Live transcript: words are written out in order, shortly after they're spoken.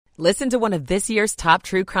Listen to one of this year's top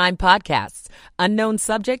true crime podcasts. Unknown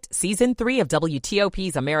Subject, Season 3 of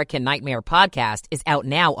WTOP's American Nightmare podcast is out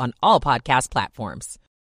now on all podcast platforms.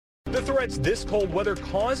 The threats this cold weather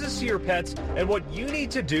causes to your pets and what you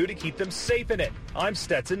need to do to keep them safe in it. I'm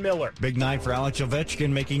Stetson Miller. Big night for Alex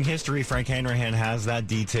Ovechkin making history. Frank Hanrahan has that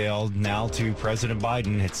detailed. Now to President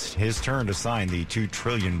Biden. It's his turn to sign the $2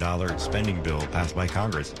 trillion spending bill passed by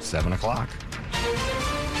Congress. 7 o'clock.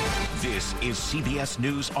 This is CBS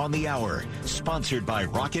News on the Hour, sponsored by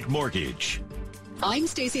Rocket Mortgage. I'm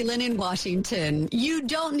Stacey Lynn in Washington. You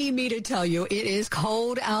don't need me to tell you it is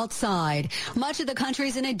cold outside. Much of the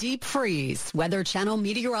country's in a deep freeze. Weather Channel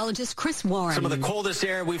meteorologist Chris Warren. Some of the coldest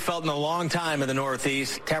air we've felt in a long time in the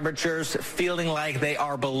Northeast. Temperatures feeling like they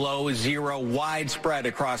are below zero, widespread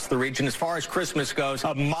across the region. As far as Christmas goes,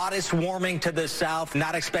 a modest warming to the south.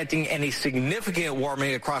 Not expecting any significant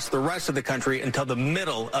warming across the rest of the country until the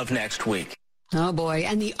middle of next week. Oh, boy.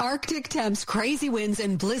 And the Arctic temps, crazy winds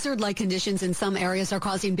and blizzard-like conditions in some areas are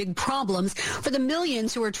causing big problems for the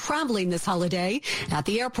millions who are traveling this holiday at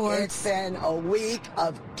the airport. It's been a week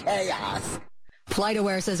of chaos.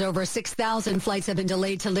 FlightAware says over 6,000 flights have been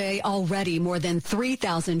delayed today already. More than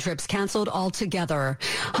 3,000 trips canceled altogether.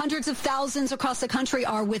 Hundreds of thousands across the country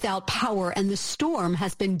are without power, and the storm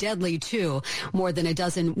has been deadly, too. More than a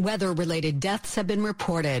dozen weather-related deaths have been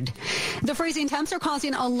reported. The freezing temps are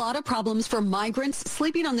causing a lot of problems for migrants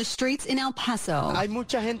sleeping on the streets in El Paso.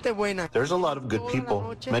 There's a lot of good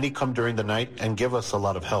people. Many come during the night and give us a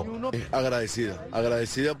lot of help.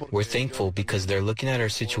 We're thankful because they're looking at our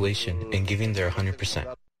situation and giving their 100%.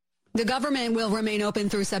 The government will remain open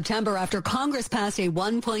through September after Congress passed a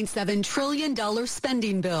 $1.7 trillion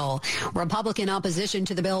spending bill. Republican opposition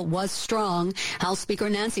to the bill was strong. House Speaker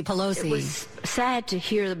Nancy Pelosi. It was sad to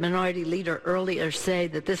hear the minority leader earlier say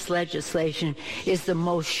that this legislation is the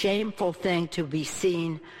most shameful thing to be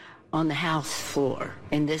seen on the House floor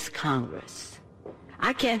in this Congress.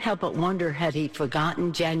 I can't help but wonder, had he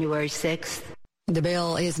forgotten January 6th? The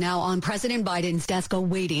bill is now on President Biden's desk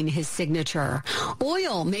awaiting his signature.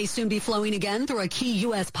 Oil may soon be flowing again through a key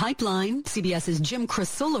U.S. pipeline. CBS's Jim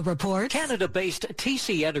Crisula reports. Canada-based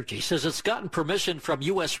TC Energy says it's gotten permission from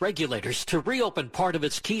U.S. regulators to reopen part of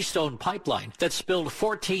its Keystone pipeline that spilled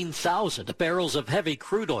 14,000 barrels of heavy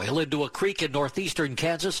crude oil into a creek in northeastern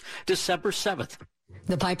Kansas December 7th.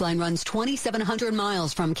 The pipeline runs 2,700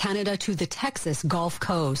 miles from Canada to the Texas Gulf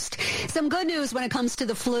Coast. Some good news when it comes to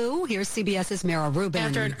the flu. Here's CBS's Mara Rubin.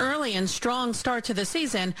 After an early and strong start to the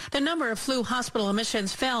season, the number of flu hospital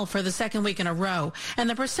admissions fell for the second week in a row, and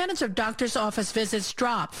the percentage of doctor's office visits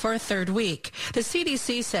dropped for a third week. The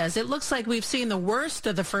CDC says it looks like we've seen the worst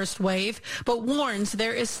of the first wave, but warns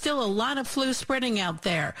there is still a lot of flu spreading out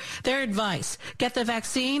there. Their advice, get the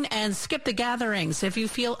vaccine and skip the gatherings if you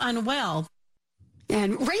feel unwell.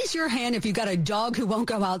 And raise your hand if you've got a dog who won't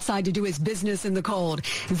go outside to do his business in the cold.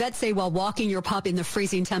 Vets say while walking your pup in the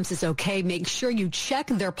freezing temps is okay, make sure you check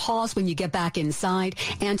their paws when you get back inside.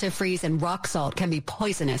 Antifreeze and rock salt can be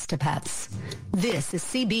poisonous to pets. This is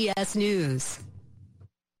CBS News.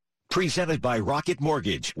 Presented by Rocket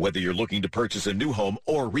Mortgage. Whether you're looking to purchase a new home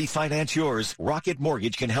or refinance yours, Rocket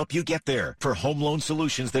Mortgage can help you get there. For home loan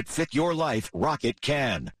solutions that fit your life, Rocket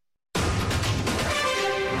can.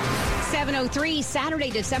 7:03,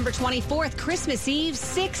 Saturday, December 24th, Christmas Eve,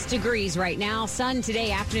 6 degrees right now. Sun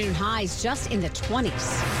today, afternoon highs just in the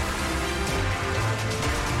 20s.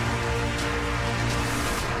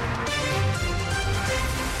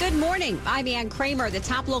 Good morning. I'm Ann Kramer. The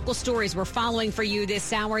top local stories we're following for you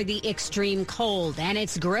this hour, the extreme cold and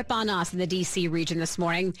its grip on us in the D.C. region this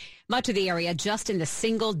morning. Much of the area just in the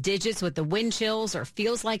single digits with the wind chills or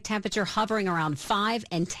feels like temperature hovering around 5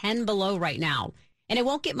 and 10 below right now. And it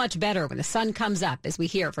won't get much better when the sun comes up, as we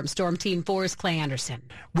hear from Storm Team 4's Clay Anderson.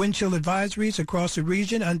 Wind chill advisories across the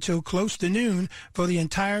region until close to noon for the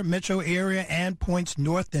entire metro area and points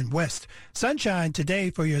north and west. Sunshine today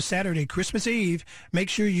for your Saturday, Christmas Eve. Make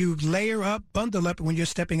sure you layer up, bundle up when you're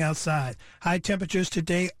stepping outside. High temperatures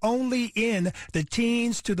today only in the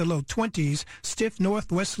teens to the low 20s. Stiff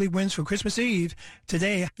northwesterly winds for Christmas Eve.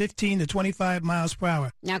 Today, 15 to 25 miles per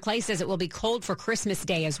hour. Now, Clay says it will be cold for Christmas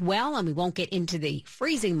Day as well, and we won't get into the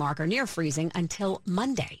freezing mark or near freezing until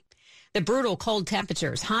Monday. The brutal cold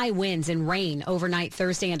temperatures, high winds, and rain overnight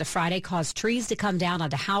Thursday into Friday caused trees to come down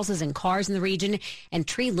onto houses and cars in the region and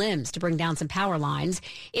tree limbs to bring down some power lines.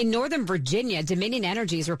 In Northern Virginia, Dominion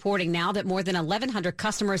Energy is reporting now that more than 1,100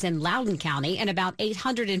 customers in Loudoun County and about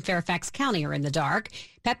 800 in Fairfax County are in the dark.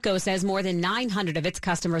 Pepco says more than 900 of its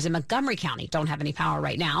customers in Montgomery County don't have any power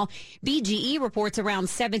right now. BGE reports around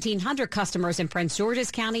 1,700 customers in Prince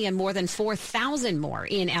George's County and more than 4,000 more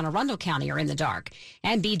in Anne Arundel County are in the dark.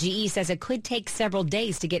 And BGE says it could take several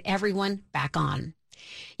days to get everyone back on.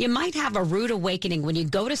 You might have a rude awakening when you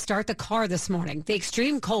go to start the car this morning. The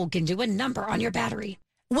extreme cold can do a number on your battery.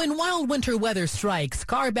 When wild winter weather strikes,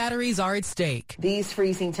 car batteries are at stake. These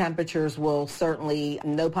freezing temperatures will certainly,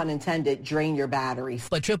 no pun intended, drain your batteries.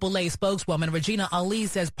 But AAA spokeswoman Regina Ali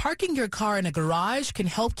says parking your car in a garage can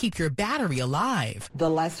help keep your battery alive. The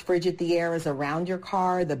less frigid the air is around your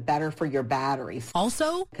car, the better for your batteries.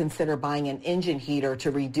 Also, consider buying an engine heater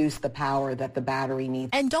to reduce the power that the battery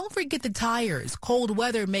needs. And don't forget the tires. Cold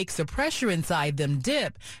weather makes the pressure inside them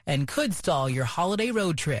dip and could stall your holiday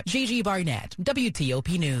road trip. Gigi Barnett,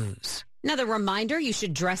 WTOP News. Another reminder, you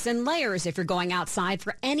should dress in layers if you're going outside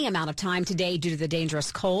for any amount of time today due to the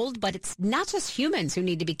dangerous cold. But it's not just humans who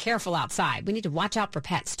need to be careful outside. We need to watch out for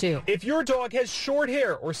pets, too. If your dog has short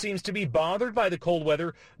hair or seems to be bothered by the cold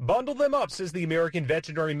weather, bundle them up, says the American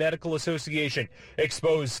Veterinary Medical Association.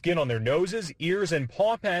 Exposed skin on their noses, ears, and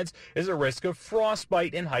paw pads is a risk of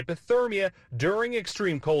frostbite and hypothermia during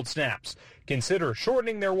extreme cold snaps. Consider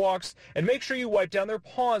shortening their walks and make sure you wipe down their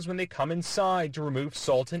paws when they come inside to remove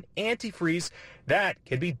salt and antifreeze. That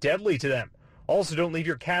can be deadly to them. Also, don't leave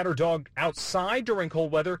your cat or dog outside during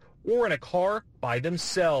cold weather or in a car by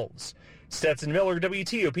themselves. Stetson Miller,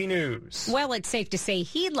 WTOP News. Well, it's safe to say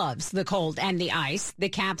he loves the cold and the ice. The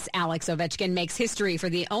Caps' Alex Ovechkin makes history for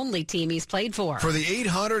the only team he's played for. For the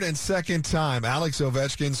 802nd time, Alex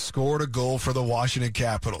Ovechkin scored a goal for the Washington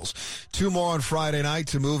Capitals. 2 more on Friday night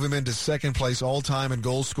to move him into second place all-time in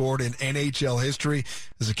goals scored in NHL history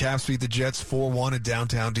as the Caps beat the Jets 4-1 in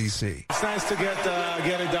downtown D.C. It's nice to get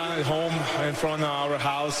it done at home in front of our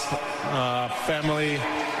house, family.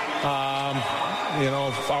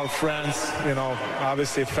 Our friends,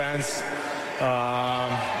 obviously fans.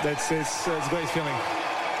 It's a great feeling.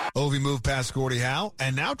 Ovi moved past Gordie Howe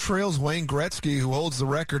and now trails Wayne Gretzky, who holds the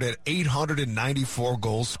record at 894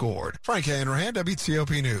 goals scored. Frank Hanrahan,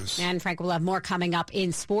 WTOP News. And Frank, we'll have more coming up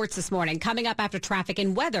in sports this morning. Coming up after traffic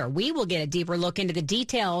and weather, we will get a deeper look into the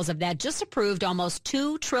details of that just approved almost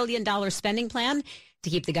 $2 trillion spending plan to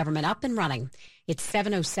keep the government up and running. It's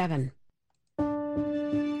 7:07.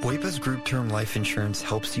 WAEPA's group term life insurance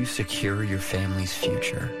helps you secure your family's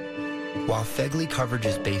future. While FEGLI coverage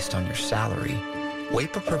is based on your salary,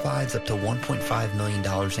 WAEPA provides up to $1.5 million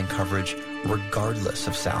in coverage regardless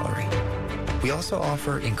of salary. We also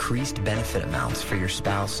offer increased benefit amounts for your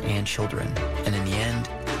spouse and children, and in the end,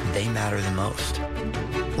 they matter the most.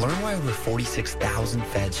 Learn why over 46,000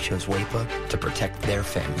 feds chose WAEPA to protect their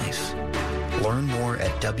families. Learn more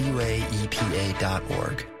at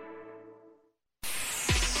WAEPA.org.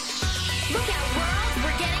 Look out, world,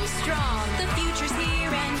 we're getting strong. The future's here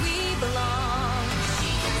and we belong. She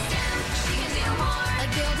can STEM, she can do more.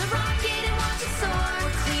 Like build a rocket and watch it soar.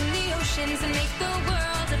 Or clean the oceans and make the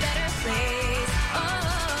world a better place.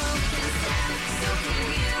 Oh, she can STEM, so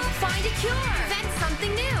can you. Find a cure, invent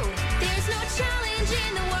something new. There's no challenge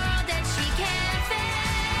in the world that she can't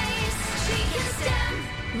face. She can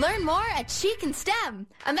STEM. Learn more at She Can STEM.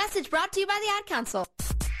 A message brought to you by the Ad Council.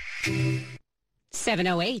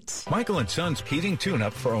 7:08. Michael and Son's heating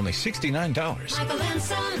tune-up for only $69. Michael and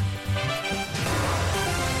Son.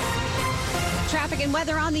 Traffic and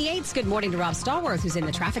weather on the 8s. Good morning to Rob Stallworth, who's in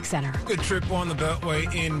the traffic center. Good trip on the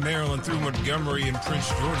Beltway in Maryland through Montgomery and Prince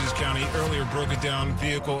George's County. Earlier broken down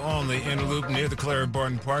vehicle on the inner loop near the Clara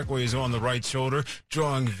Barton Parkway is on the right shoulder,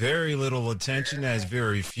 drawing very little attention as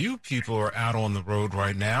very few people are out on the road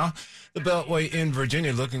right now. The Beltway in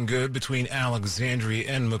Virginia looking good between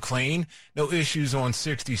Alexandria and McLean. No issues on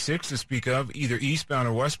 66 to speak of, either eastbound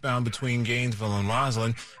or westbound between Gainesville and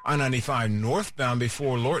Roslyn. I-95 northbound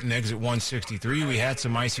before Lorton, exit 163. We had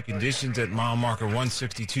some icy conditions at mile marker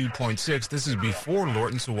 162.6. This is before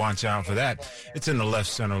Lorton, so watch out for that. It's in the left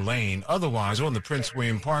center lane. Otherwise, on the Prince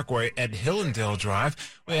William Parkway at Hillendale Drive,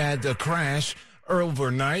 we had a crash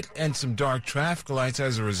overnight and some dark traffic lights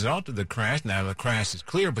as a result of the crash. Now the crash is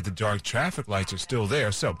clear, but the dark traffic lights are still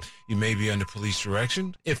there, so you may be under police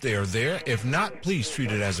direction if they are there. If not, please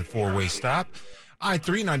treat it as a four-way stop.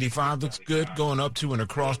 I-395 looks good going up to and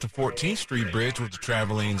across the 14th Street Bridge with the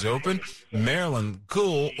travel lanes open. Maryland,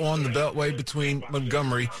 cool on the Beltway between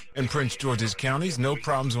Montgomery and Prince George's counties. No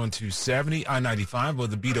problems on 270, I-95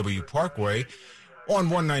 with the BW Parkway. On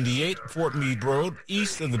 198, Fort Meade Road,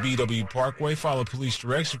 east of the BW Parkway, follow police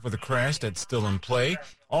direction for the crash that's still in play.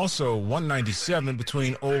 Also, 197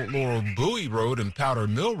 between Old Laurel Bowie Road and Powder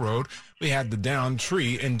Mill Road, we had the downed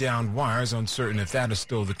tree and downed wires. Uncertain if that is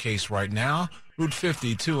still the case right now. Route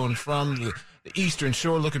 50 to and from the eastern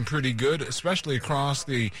shore looking pretty good, especially across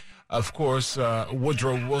the, of course,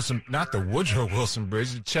 Woodrow Wilson, not the Woodrow Wilson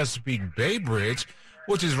Bridge, the Chesapeake Bay Bridge,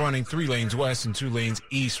 which is running 3 lanes west and 2 lanes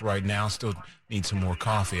east right now. Still need some more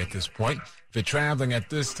coffee at this point. If you're traveling at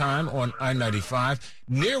this time on I-95,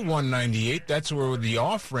 near 198, that's where the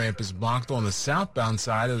off-ramp is blocked on the southbound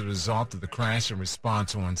side as a result of the crash and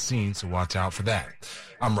response on scene, so watch out for that.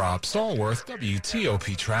 I'm Rob Stallworth,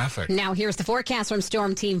 WTOP Traffic. Now here's the forecast from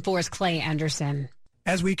Storm Team 4's Clay Anderson.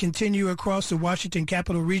 As we continue across the Washington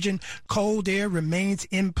capital region, cold air remains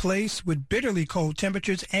in place with bitterly cold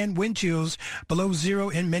temperatures and wind chills below zero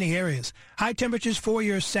in many areas. High temperatures for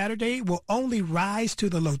your Saturday will only rise to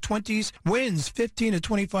the low 20s. Winds 15 to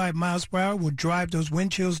 25 miles per hour will drive those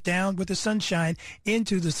wind chills down with the sunshine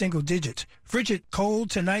into the single digits. Frigid cold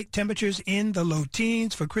tonight, temperatures in the low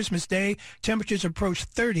teens. For Christmas Day, temperatures approach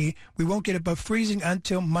 30. We won't get above freezing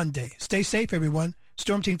until Monday. Stay safe, everyone.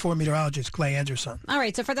 Storm Team 4 meteorologist Clay Anderson. All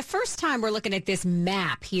right, so for the first time, we're looking at this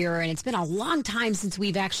map here, and it's been a long time since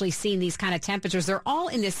we've actually seen these kind of temperatures. They're all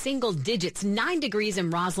in the single digits, 9 degrees in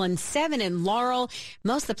Roslyn, 7 in Laurel.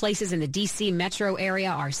 Most of the places in the D.C. metro area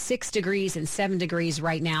are 6 degrees and 7 degrees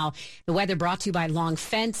right now. The weather brought to you by Long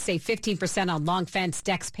Fence. Save 15% on Long Fence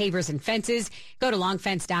decks, pavers, and fences. Go to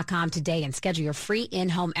longfence.com today and schedule your free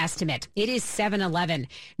in-home estimate. It is 7-11.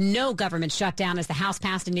 No government shutdown as the House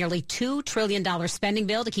passed a nearly $2 trillion spending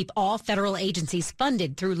bill to keep all federal agencies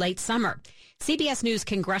funded through late summer. CBS News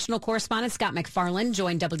congressional correspondent Scott McFarland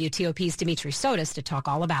joined WTOP's Dimitri Sotis to talk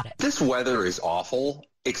all about it. This weather is awful,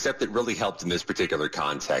 except it really helped in this particular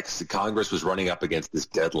context. Congress was running up against this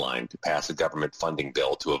deadline to pass a government funding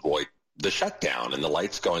bill to avoid the shutdown and the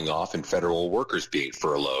lights going off and federal workers being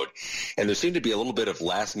furloughed. And there seemed to be a little bit of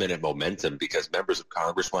last-minute momentum because members of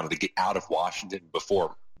Congress wanted to get out of Washington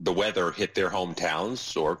before the weather hit their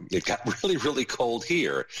hometowns, or it got really, really cold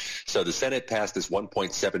here. So the Senate passed this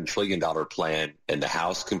 $1.7 trillion plan, and the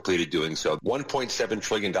House completed doing so. $1.7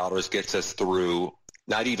 trillion gets us through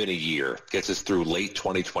not even a year, gets us through late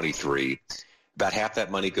 2023. About half that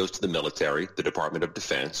money goes to the military, the Department of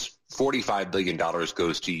Defense. $45 billion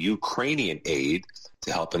goes to Ukrainian aid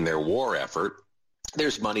to help in their war effort.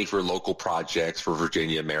 There's money for local projects for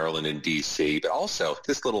Virginia, Maryland, and D.C., but also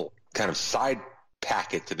this little kind of side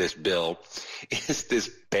packet to this bill is this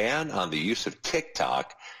ban on the use of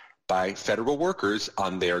TikTok by federal workers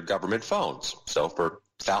on their government phones. So for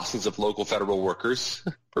thousands of local federal workers,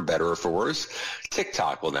 for better or for worse,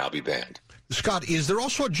 TikTok will now be banned. Scott, is there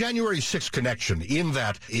also a January 6th connection in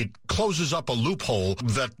that it closes up a loophole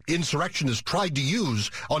that insurrectionists tried to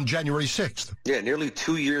use on January 6th? Yeah, nearly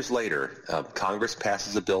 2 years later, Congress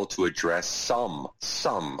passes a bill to address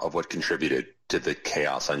some of what contributed to the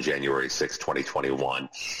chaos on January 6, 2021.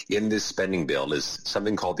 In this spending bill is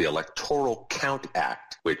something called the Electoral Count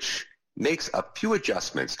Act, which makes a few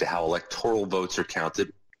adjustments to how electoral votes are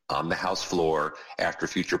counted on the House floor after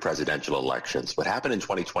future presidential elections. What happened in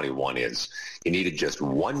 2021 is you needed just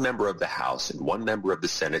one member of the House and one member of the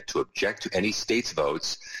Senate to object to any state's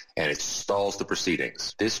votes, and it stalls the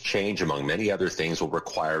proceedings. This change, among many other things, will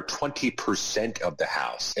require 20% of the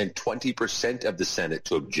House and 20% of the Senate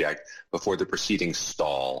to object before the proceedings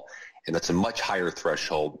stall, and that's a much higher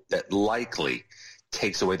threshold that likely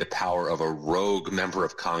takes away the power of a rogue member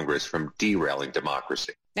of Congress from derailing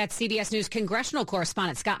democracy. That's CBS News congressional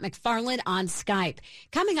correspondent Scott McFarland on Skype.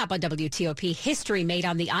 Coming up on WTOP, history made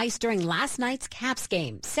on the ice during last night's Caps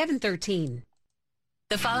game, 7:13.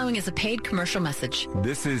 The following is a paid commercial message.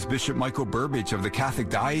 This is Bishop Michael Burbidge of the Catholic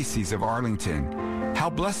Diocese of Arlington. How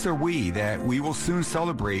blessed are we that we will soon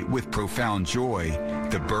celebrate with profound joy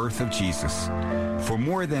the birth of Jesus. For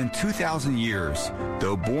more than 2,000 years,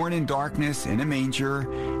 though born in darkness in a manger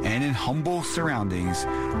and in humble surroundings,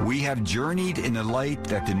 we have journeyed in the light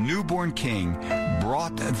that the newborn King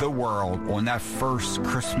brought the world on that first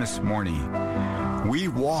Christmas morning. We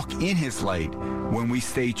walk in his light when we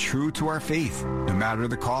stay true to our faith, no matter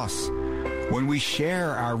the cost, when we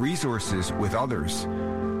share our resources with others,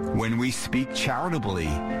 when we speak charitably,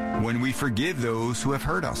 when we forgive those who have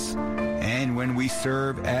hurt us, and when we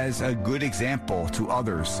serve as a good example to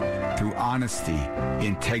others through honesty,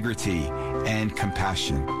 integrity, and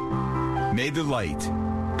compassion. May the light,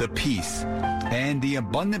 the peace, and the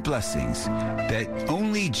abundant blessings that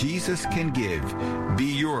only Jesus can give be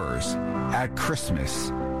yours at Christmas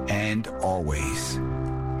and always.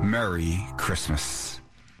 Merry Christmas.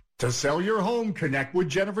 To sell your home, connect with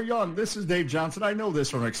Jennifer Young. This is Dave Johnson. I know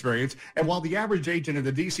this from experience. And while the average agent in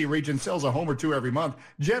the D.C. region sells a home or two every month,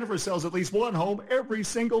 Jennifer sells at least one home every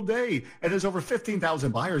single day. And there's over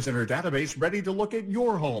 15,000 buyers in her database ready to look at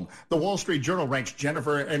your home. The Wall Street Journal ranks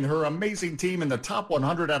Jennifer and her amazing team in the top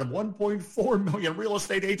 100 out of 1.4 million real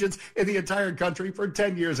estate agents in the entire country for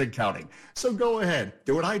 10 years and counting. So go ahead.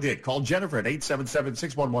 Do what I did. Call Jennifer at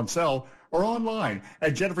 877-611-SELL. or online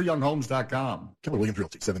at jenniferyounghomes.com. Keller Williams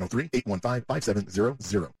Realty,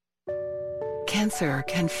 703-815-5700. Cancer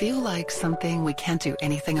can feel like something we can't do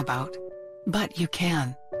anything about, but you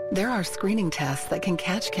can. There are screening tests that can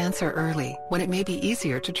catch cancer early when it may be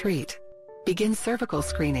easier to treat. Begin cervical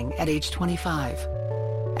screening at age 25.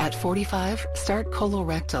 At 45, start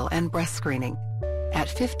colorectal and breast screening. At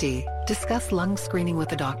 50, discuss lung screening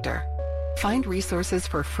with a doctor. Find resources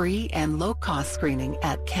for free and low-cost screening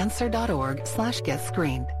at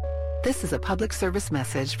cancer.org/getscreened. This is a public service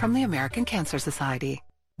message from the American Cancer Society.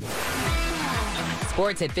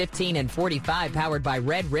 Sports at 15 and 45 powered by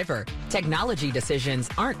Red River. Technology decisions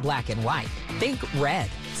aren't black and white. Think red.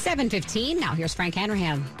 7:15. Now here's Frank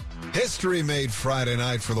Hanrahan. History made Friday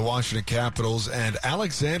night for the Washington Capitals and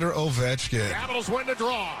Alexander Ovechkin. Capitals win the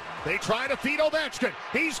draw. They try to feed Ovechkin.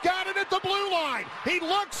 He's got it at the blue line. He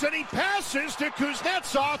looks and he passes to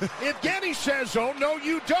Kuznetsov. Evgeny says, oh, no,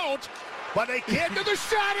 you don't. But they get to the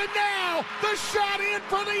shot, and now the shot in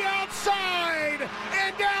from the outside.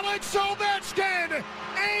 And Alex Ovechkin,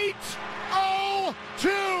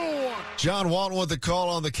 8-0-2. John Walton with the call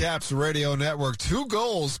on the Caps radio network. 2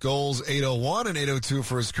 goals 801 and 802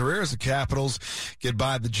 for his career as the Capitals get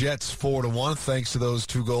by the Jets 4-1 thanks to those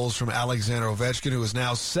 2 goals from Alexander Ovechkin, who is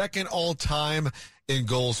now second all-time in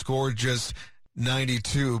goals scored, just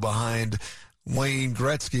 92 behind Wayne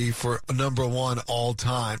Gretzky for number 1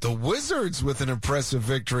 all-time. The Wizards with an impressive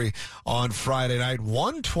victory on Friday night.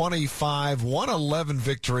 125-111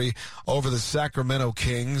 victory over the Sacramento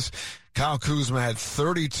Kings. Kyle Kuzma had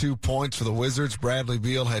 32 points for the Wizards. Bradley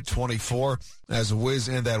Beal had 24 as the Wiz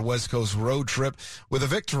in that West Coast road trip with a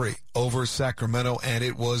victory over Sacramento, and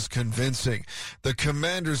it was convincing. The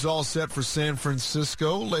Commanders all set for San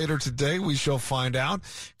Francisco. Later today, we shall find out.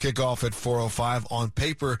 Kickoff at 4:05. On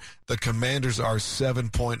paper, the Commanders are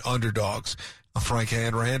 7-point underdogs. I'm Frank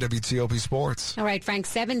Hanrahan, WTOP Sports. All right, Frank,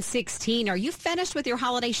 7:16. Are you finished with your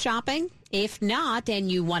holiday shopping? If not, and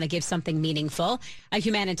you want to give something meaningful, a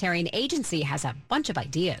humanitarian agency has a bunch of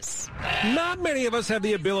ideas. Not many of us have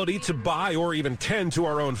the ability to buy or even tend to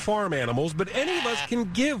our own farm animals, but any of us can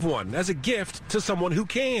give one as a gift to someone who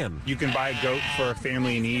can. You can buy a goat for a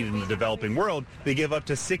family in need in the developing world. They give up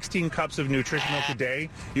to 16 cups of nutritious milk a day.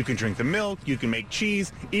 You can drink the milk, you can make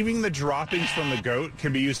cheese. Even the droppings from the goat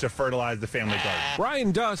can be used to fertilize the family garden.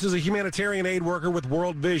 Brian Duss is a humanitarian aid worker with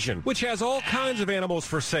World Vision, which has all kinds of animals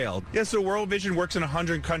for sale. Yes, so World Vision works in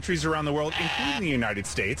 100 countries around the world, including the United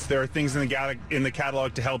States. There are things in the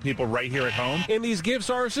catalog to help people right here at home. And these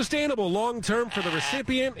gifts are sustainable long-term for the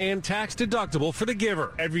recipient and tax-deductible for the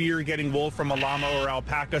giver. Every year getting wool from a llama or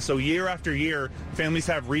alpaca, so year after year, families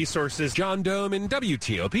have resources. John Doman,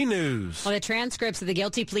 WTOP News. Well, the transcripts of the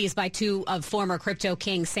guilty pleas by 2 of former crypto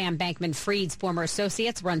king Sam Bankman-Fried's former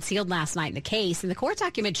associates were unsealed last night in the case. And the court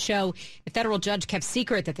documents show the federal judge kept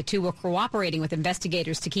secret that the 2 were cooperating with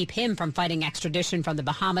investigators to keep him from fighting extradition from the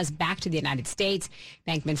Bahamas back to the United States.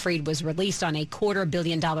 Bankman-Fried was released on a $250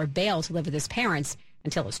 million bail to live with his parents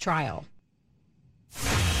until his trial.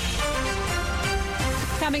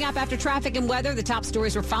 Coming up after traffic and weather, the top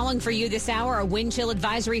stories we're following for you this hour. A wind chill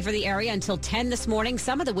advisory for the area until 10 this morning.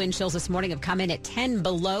 Some of the wind chills this morning have come in at 10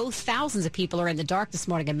 below. Thousands of people are in the dark this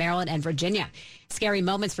morning in Maryland and Virginia. Scary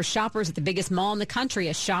moments for shoppers at the biggest mall in the country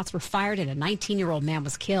as shots were fired and a 19-year-old man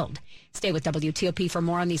was killed. Stay with WTOP for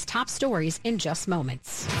more on these top stories in just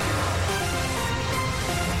moments.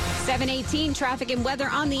 7:18, traffic and weather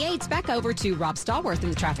on the 8s. Back over to Rob Stallworth in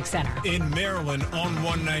the traffic center. In Maryland on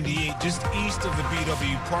 198, just east of the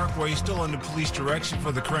BW Parkway, still under police direction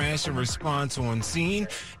for the crash and response on scene.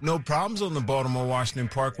 No problems on the Baltimore-Washington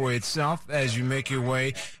Parkway itself as you make your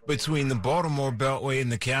way between the Baltimore Beltway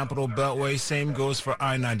and the Capitol Beltway. Same goes for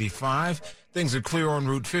I-95. Things are clear on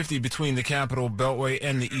Route 50 between the Capitol Beltway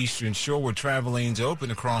and the Eastern Shore, with travel lanes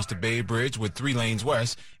open across the Bay Bridge with 3 lanes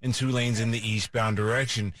west and 2 lanes in the eastbound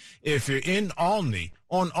direction. If you're in Albany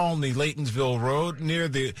on Olney Laytonsville Road near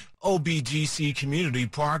the OBGC Community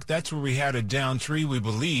Park. That's where we had a down tree. We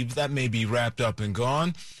believe that may be wrapped up and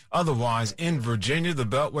gone. Otherwise, in Virginia, the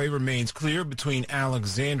Beltway remains clear between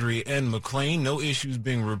Alexandria and McLean. No issues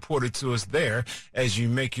being reported to us there as you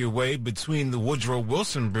make your way between the Woodrow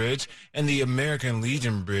Wilson Bridge and the American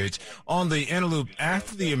Legion Bridge. On the inner loop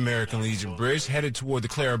after the American Legion Bridge, headed toward the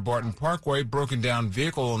Clara Barton Parkway, broken down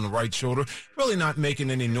vehicle on the right shoulder, really not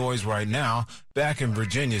making any noise right now. Back in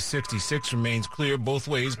Virginia, 66 remains clear both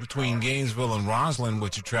ways between Gainesville and Roslyn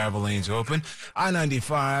with your travel lanes open.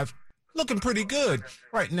 I-95 looking pretty good.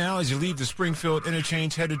 Right now, as you leave the Springfield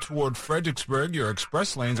interchange headed toward Fredericksburg, your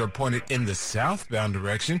express lanes are pointed in the southbound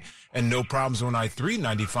direction, and no problems on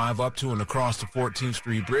I-395 up to and across the 14th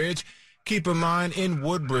Street Bridge. Keep in mind, in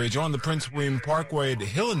Woodbridge on the Prince William Parkway to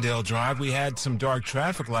Hillendale Drive, we had some dark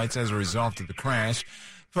traffic lights as a result of the crash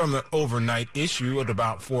from an overnight issue at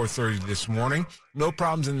about 4:30 this morning. No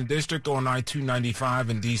problems in the district on I-295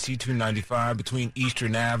 and DC 295 between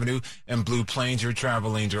Eastern Avenue and Blue Plains. Your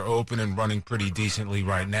travel lanes are open and running pretty decently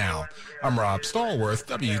right now. I'm Rob Stallworth,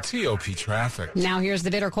 WTOP Traffic. Now here's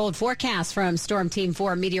the bitter cold forecast from Storm Team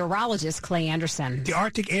 4 meteorologist Clay Anderson. The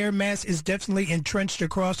Arctic air mass is definitely entrenched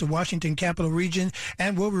across the Washington capital region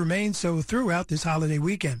and will remain so throughout this holiday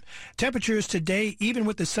weekend. Temperatures today, even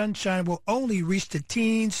with the sunshine, will only reach the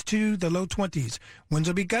teens to the low 20s. Winds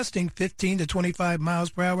will be gusting 15 to 25 miles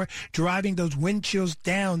per hour, driving those wind chills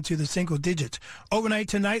down to the single digits. Overnight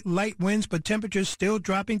tonight, light winds, but temperatures still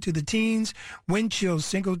dropping to the teens. Wind chills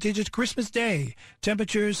single digits. Christmas Day,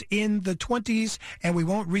 temperatures in the 20s, and we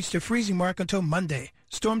won't reach the freezing mark until Monday.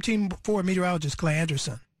 Storm Team 4 meteorologist Clay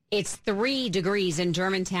Anderson. It's 3 degrees in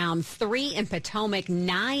Germantown, 3 in Potomac,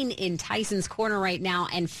 9 in Tyson's Corner right now,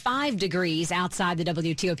 and 5 degrees outside the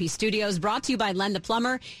WTOP studios. Brought to you by Len the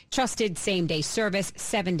Plumber, trusted same-day service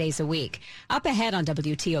 7 days a week. Up ahead on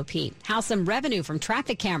WTOP, how some revenue from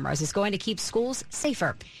traffic cameras is going to keep schools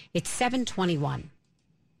safer. It's 7:21.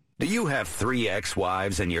 Do you have 3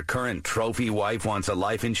 ex-wives and your current trophy wife wants a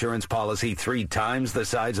life insurance policy 3 times the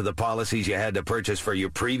size of the policies you had to purchase for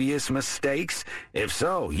your previous mistakes? If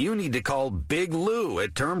so, you need to call Big Lou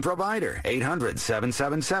at Term Provider,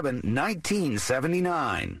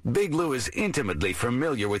 800-777-1979. Big Lou is intimately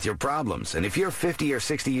familiar with your problems, and if you're 50 or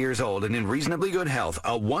 60 years old and in reasonably good health,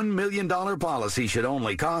 a $1 million policy should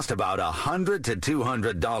only cost about $100 to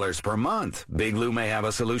 $200 per month. Big Lou may have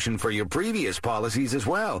a solution for your previous policies as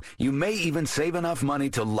well. You may even save enough money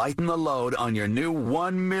to lighten the load on your new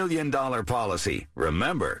 $1 million policy.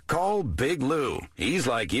 Remember, call Big Lou. He's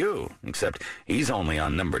like you, except he's only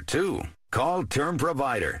on number 2. Call Term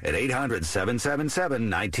Provider at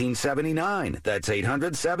 800-777-1979. That's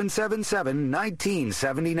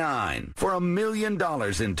 800-777-1979. For $1 million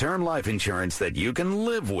in term life insurance that you can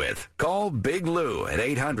live with. Call Big Lou at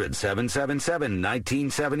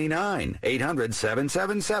 800-777-1979.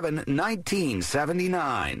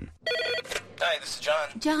 800-777-1979. Hi, this is John.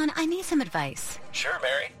 John, I need some advice. Sure,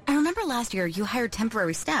 Mary. I remember last year you hired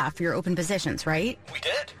temporary staff for your open positions, right? We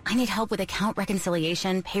did. I need help with account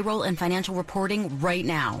reconciliation, payroll, and financial reporting right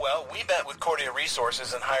now. Well, we met with Cordia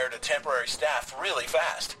Resources and hired a temporary staff really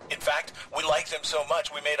fast. In fact, we liked them so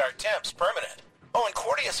much we made our temps permanent. Oh, and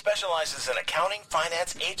Cordia specializes in accounting,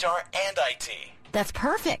 finance, HR, and IT. That's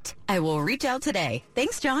perfect. I will reach out today.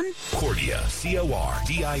 Thanks, John. Cordia,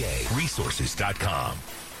 C-O-R-D-I-A, resources.com.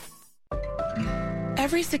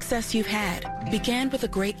 Every success you've had began with a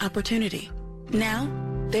great opportunity. Now,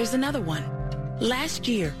 there's another one. Last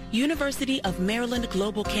year, University of Maryland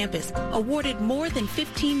Global Campus awarded more than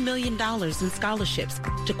 $15 million in scholarships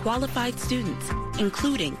to qualified students,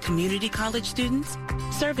 including community college students,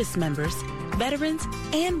 service members, veterans,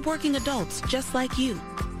 and working adults just like you.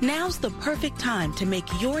 Now's the perfect time to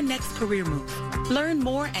make your next career move. Learn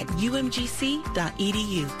more at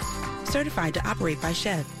umgc.edu. Certified to operate by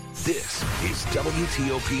SHEV. This is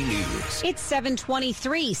WTOP News. It's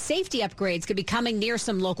 7:23. Safety upgrades could be coming near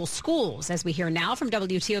some local schools, as we hear now from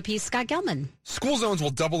WTOP's Scott Gelman. School zones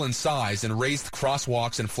will double in size, and raised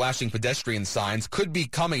crosswalks and flashing pedestrian signs could be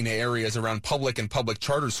coming to areas around public and public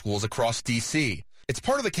charter schools across D.C. It's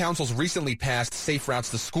part of the council's recently passed Safe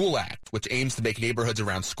Routes to School Act, which aims to make neighborhoods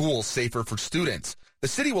around schools safer for students. The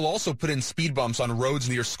city will also put in speed bumps on roads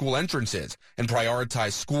near school entrances and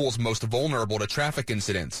prioritize schools most vulnerable to traffic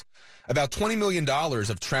incidents. About $20 million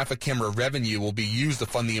of traffic camera revenue will be used to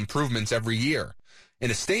fund the improvements every year. In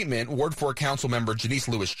a statement, Ward 4 Council member Janice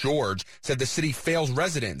Lewis-George said the city fails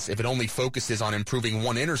residents if it only focuses on improving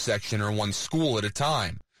one intersection or one school at a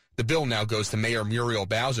time. The bill now goes to Mayor Muriel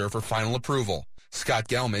Bowser for final approval. Scott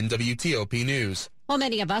Gelman, WTOP News. Well,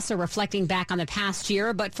 many of us are reflecting back on the past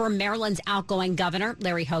year, but for Maryland's outgoing governor,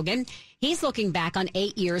 Larry Hogan, he's looking back on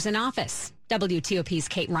 8 years in office. WTOP's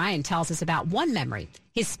Kate Ryan tells us about one memory,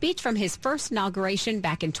 his speech from his first inauguration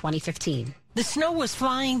back in 2015. The snow was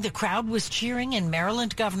flying, the crowd was cheering, and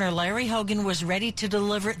Maryland Governor Larry Hogan was ready to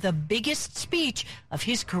deliver the biggest speech of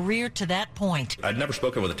his career to that point. I'd never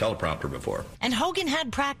spoken with a teleprompter before. And Hogan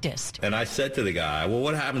had practiced. And I said to the guy, well,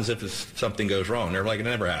 what happens if something goes wrong? They're like, it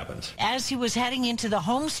never happens. As he was heading into the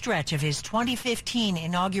home stretch of his 2015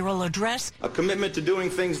 inaugural address, a commitment to doing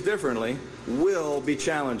things differently will be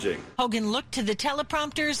challenging. Hogan looked to the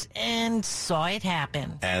teleprompters and saw it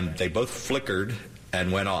happen. And they both flickered and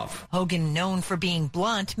went off. Hogan, known for being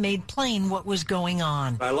blunt, made plain what was going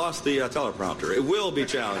on. I lost the teleprompter. It will be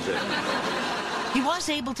challenging. He was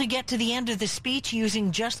able to get to the end of the speech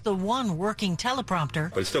using just the one working teleprompter.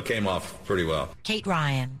 But it still came off pretty well. Kate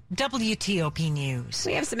Ryan, WTOP News.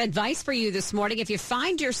 We have some advice for you this morning if you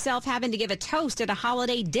find yourself having to give a toast at a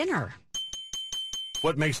holiday dinner.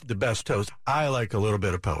 What makes the best toast? I like a little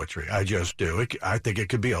bit of poetry. I just do. I think it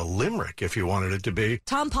could be a limerick if you wanted it to be.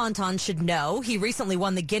 Tom Ponton should know. He recently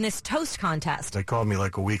won the Guinness Toast Contest. They called me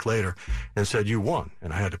like a week later and said, you won.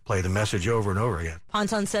 And I had to play the message over and over again.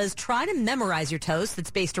 Ponton says try to memorize your toast that's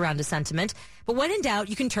based around a sentiment. But when in doubt,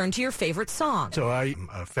 you can turn to your favorite song. So I'm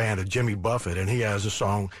a fan of Jimmy Buffett, and he has a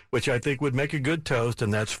song which I think would make a good toast,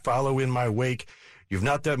 and that's Follow in My Wake. You've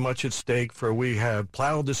not that much at stake, for we have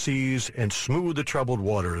plowed the seas and smoothed the troubled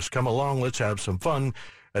waters. Come along, let's have some fun.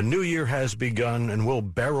 A new year has begun, and we'll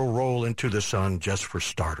barrel roll into the sun just for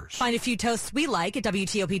starters. Find a few toasts we like at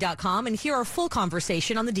WTOP.com and hear our full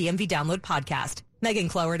conversation on the DMV Download podcast. Megan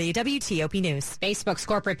Cloherty, WTOP News. Facebook's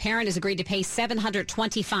corporate parent has agreed to pay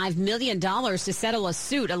 $725 million to settle a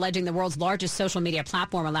suit alleging the world's largest social media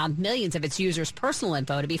platform allowed millions of its users' personal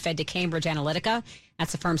info to be fed to Cambridge Analytica.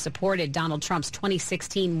 That's the firm supported Donald Trump's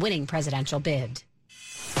 2016 winning presidential bid.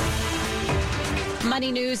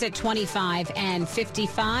 Money news at 25 and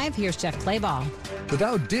 55. Here's Jeff Clayball. The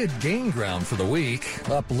Dow did gain ground for the week,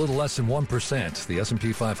 up a little less than 1%. The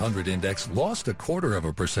S&P 500 index lost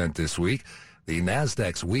 0.25% this week. The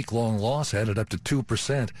Nasdaq's week-long loss added up to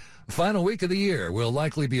 2%. The final week of the year will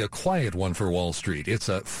likely be a quiet one for Wall Street. It's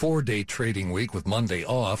a 4-day trading week with Monday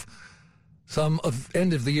off. Some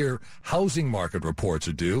end-of-the-year housing market reports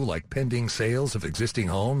are due, like pending sales of existing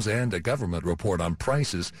homes and a government report on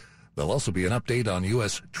prices. There'll also be an update on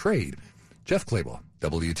U.S. trade. Jeff Clayball,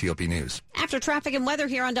 WTOP News. After traffic and weather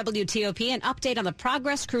here on WTOP, an update on the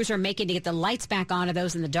progress crews are making to get the lights back on to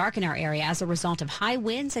those in the dark in our area as a result of high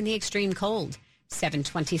winds and the extreme cold.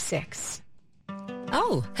 7:26.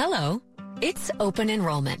 Oh, hello. It's open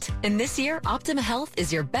enrollment, and this year, Optima Health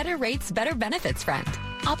is your better rates, better benefits friend.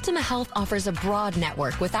 Optima Health offers a broad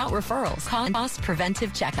network without referrals, cost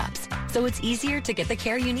preventive checkups, so it's easier to get the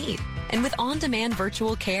care you need. And with on-demand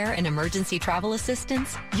virtual care and emergency travel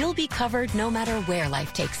assistance, you'll be covered no matter where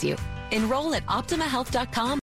life takes you. Enroll at OptimaHealth.com